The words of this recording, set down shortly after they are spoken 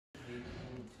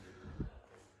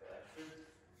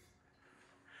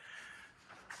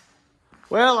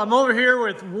Well, I'm over here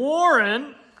with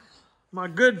Warren, my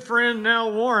good friend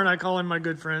now. Warren, I call him my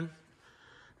good friend,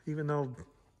 even though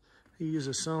he is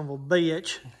a son of a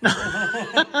bitch.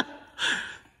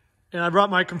 And I brought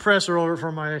my compressor over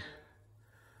for my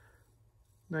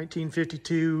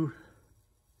 1952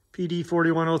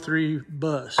 PD4103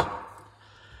 bus.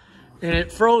 And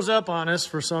it froze up on us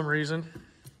for some reason.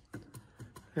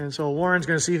 And so Warren's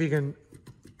going to see if he can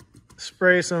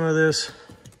spray some of this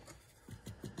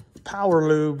power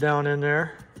lube down in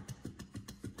there.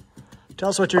 Tell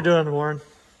us what you're doing, Warren.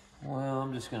 Well,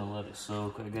 I'm just going to let it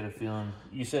soak. I get a feeling,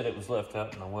 you said it was left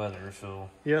out in the weather, so.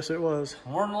 Yes, it was.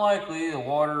 More than likely, the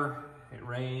water, it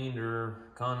rained or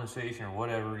condensation or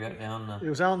whatever, got down the. It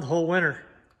was out the whole winter.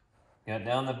 Got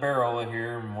down the barrel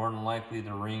here. More than likely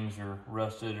the rings are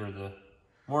rusted,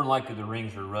 more than likely the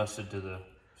rings are rusted to the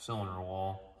cylinder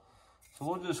wall. So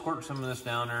we'll just squirt some of this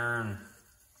down there, and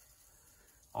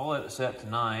I'll let it set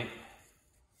tonight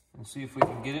and see if we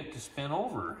can get it to spin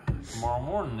over tomorrow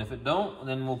morning. If it don't,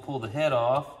 then we'll pull the head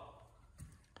off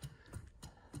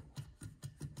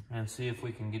and see if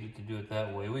we can get it to do it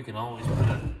that way. We can always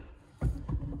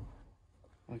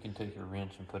we can take a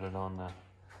wrench and put it on the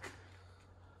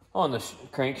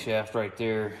crankshaft right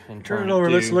there and turn it over.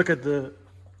 Let's look at the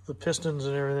pistons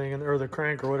and everything, or the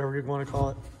crank, or whatever you want to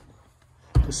call it,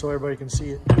 just so everybody can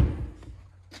see it.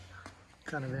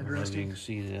 Kind of interesting. You can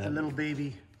see that. A little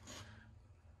baby.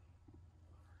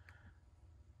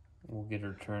 We'll get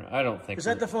her turned. I don't think. Is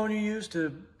that the phone you use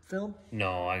to film?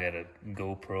 No, I got a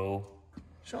GoPro.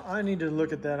 So I need to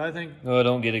look at that. I think. No,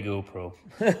 don't get a GoPro.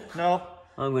 No.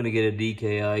 I'm gonna get a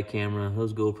DKI camera.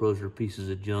 Those GoPros are pieces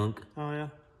of junk. Oh yeah.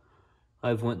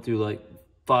 I've went through like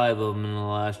 5 of them in the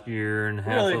last year, and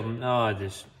half Really? of them. No,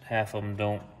 half of them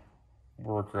don't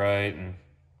work right. And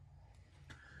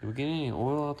do we get any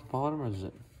oil out the bottom, or is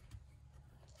it?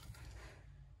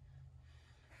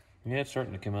 Yeah, it's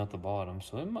starting to come out the bottom,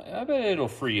 so I bet it'll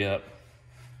free up.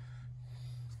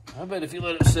 I bet if you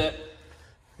let it set.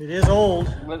 It is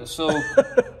old. Let it soak.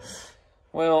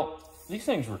 Well, these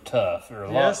things were tough. They're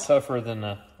a lot tougher than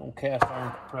the old cast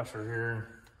iron compressor here.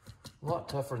 A lot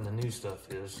tougher than the new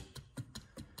stuff is.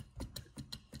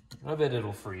 I bet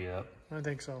it'll free up. I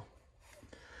think so.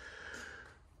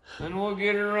 Then we'll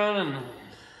get her running.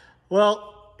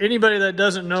 Well, anybody that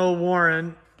doesn't know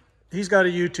Warren, he's got a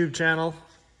YouTube channel.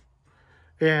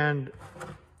 And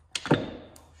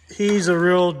he's a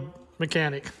real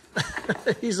mechanic.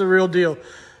 He's the real deal.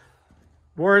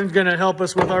 Warren's going to help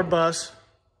us with our bus,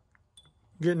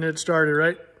 getting it started,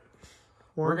 right?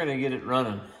 Warren? We're going to get it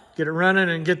running. Get it running,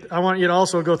 and I want you to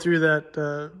also go through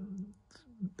that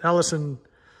Allison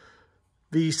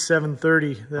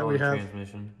V730 that we have,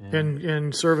 transmission, yeah.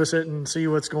 and service it and see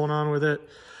what's going on with it.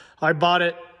 I bought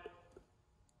it.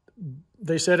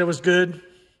 They said it was good.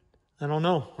 I don't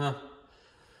know. Huh.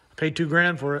 Paid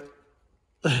 $2,000 for it.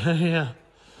 Yeah.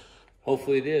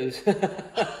 Hopefully it is.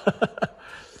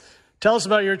 Tell us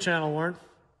about your channel, Warren.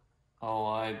 Oh,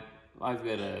 I've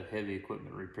got a heavy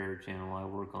equipment repair channel. I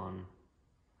work on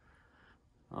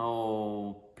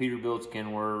Peterbilt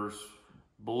Kenworths,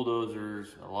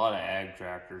 bulldozers, a lot of ag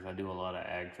tractors. I do a lot of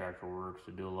ag tractor work.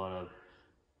 I do a lot of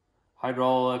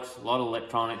hydraulics, a lot of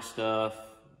electronic stuff,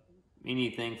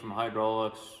 anything from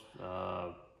hydraulics,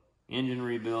 engine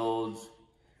rebuilds,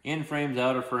 in frames,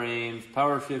 outer frames,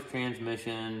 power shift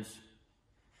transmissions.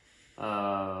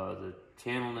 The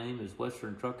channel name is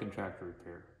Western Truck and Tractor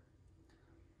Repair.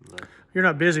 But, you're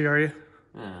not busy, are you?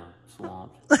 yeah,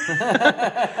 swamped.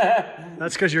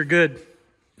 That's because you're good.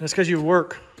 That's because you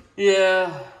work.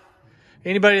 Yeah.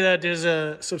 Anybody that is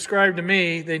subscribed to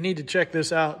me, they need to check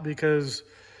this out, because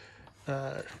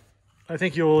I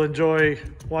think you'll enjoy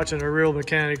watching a real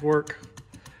mechanic work.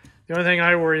 The only thing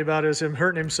I worry about is him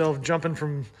hurting himself jumping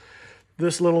from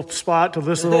this little spot to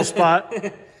this little spot.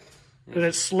 And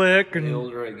it's slick. And the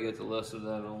older I get, the less of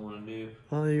that I don't want to do.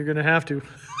 Well, you're going to have to.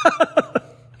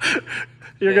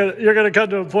 You're gonna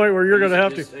come to a point where you're going to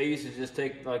have to. I used to just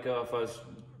take, like, if I was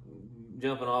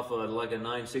jumping off of like a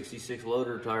 966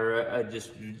 loader tire, I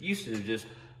just used to just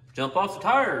jump off the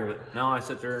tire. But now I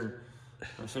sit there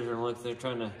and look. They're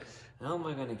trying to. How am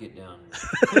I going to get down?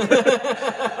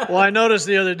 Well, I noticed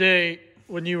the other day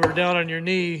when you were down on your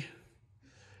knee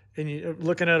and you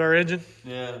looking at our engine.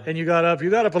 Yeah. And you got up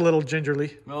a little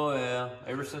gingerly. Oh yeah.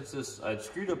 Ever since this, I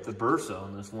screwed up the bursa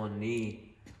on this one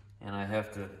knee, and I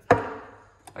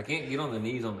can't get on the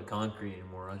knees on the concrete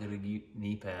anymore. I got to get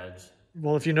knee pads.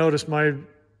 Well, if you notice my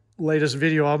latest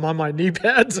video, I'm on my knee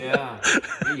pads. Yeah.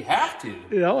 You have to.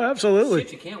 Yeah, absolutely.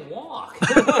 Shit, you can't walk.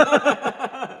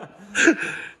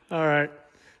 All right.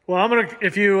 Well, I'm gonna,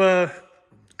 if you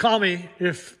call me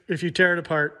if you tear it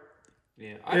apart.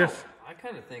 Yeah, I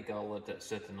kind of think I'll let that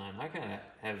set to 9. I kind of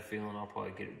have a feeling I'll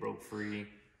probably get it broke free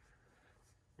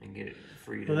and get it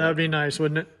freed. Well, that would be nice,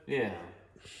 wouldn't it? Yeah.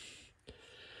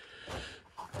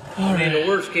 I mean, the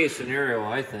worst case scenario,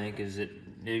 I think, is that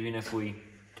even if we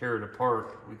tear it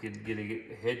apart, we could get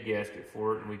a head gasket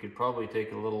for it, and we could probably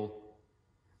take a little.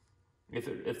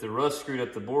 If the rust screwed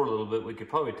up the board a little bit, we could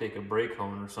probably take a brake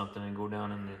hone or something and go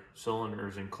down in the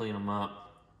cylinders and clean them up.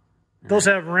 Those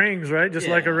have rings, right? Just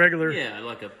like a regular. Yeah,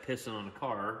 like a piston on a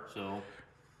car. So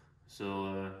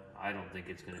I don't think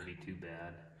it's going to be too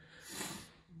bad.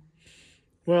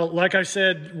 Well, like I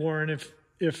said, Warren,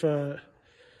 if I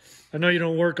know you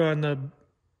don't work on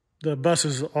the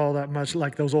buses all that much,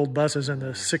 like those old buses and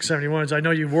the 671s. I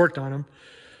know you've worked on them,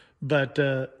 but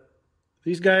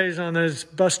these guys on those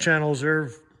bus channels,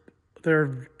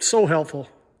 they're so helpful.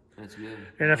 That's good.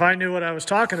 And if I knew what I was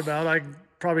talking about, I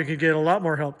probably could get a lot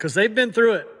more help because they've been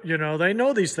through it. You know, they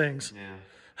know these things.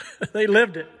 Yeah. They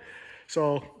lived it.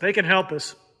 So they can help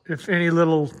us if any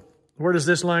little, where does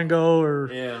this line go?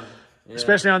 Or Yeah.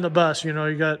 especially on the bus, you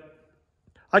know,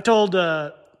 I told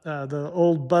the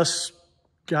old bus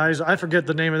guys, I forget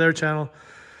the name of their channel,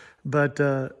 but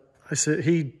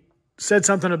he said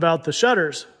something about the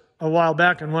shutters a while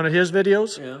back in one of his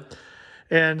videos. Yeah.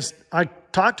 And I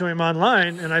talked to him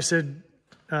online and I said,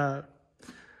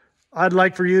 I'd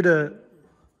like for you to,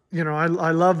 you know,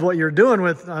 I love what you're doing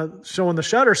with showing the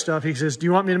shutter stuff. He says, do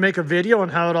you want me to make a video on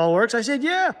how it all works? I said,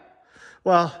 yeah.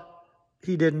 Well,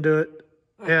 he didn't do it.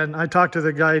 And I talked to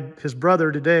the guy, his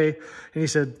brother today, and he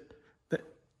said,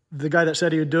 the guy that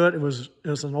said he would do it, it was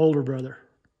an older brother.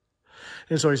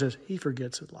 And so he says, he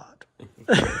forgets a lot.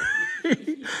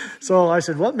 So I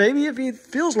said, well, maybe if he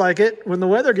feels like it, when the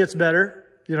weather gets better,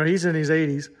 you know, he's in his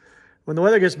 80s. When the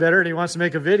weather gets better and he wants to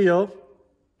make a video,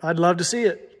 I'd love to see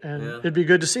it. And it'd be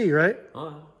good to see, right?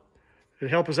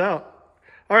 It'd help us out.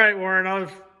 All right, Warren, I'll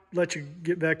let you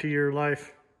get back to your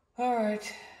life. All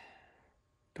right.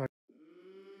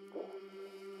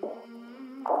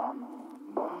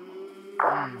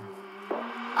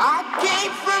 I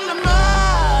came from the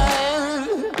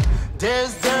mud.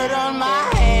 There's dirt on my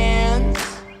hands.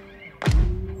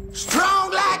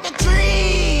 Strong like a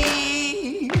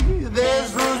tree.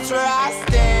 There's roots where I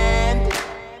stand.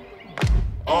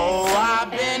 Oh,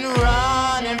 I've been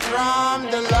running from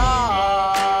the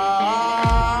law.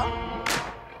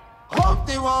 Hope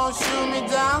they won't shoot me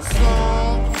down soon.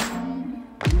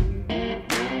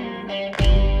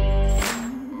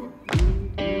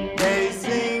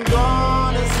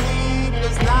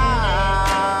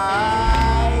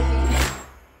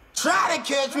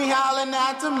 Catch me howling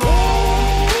at the moon.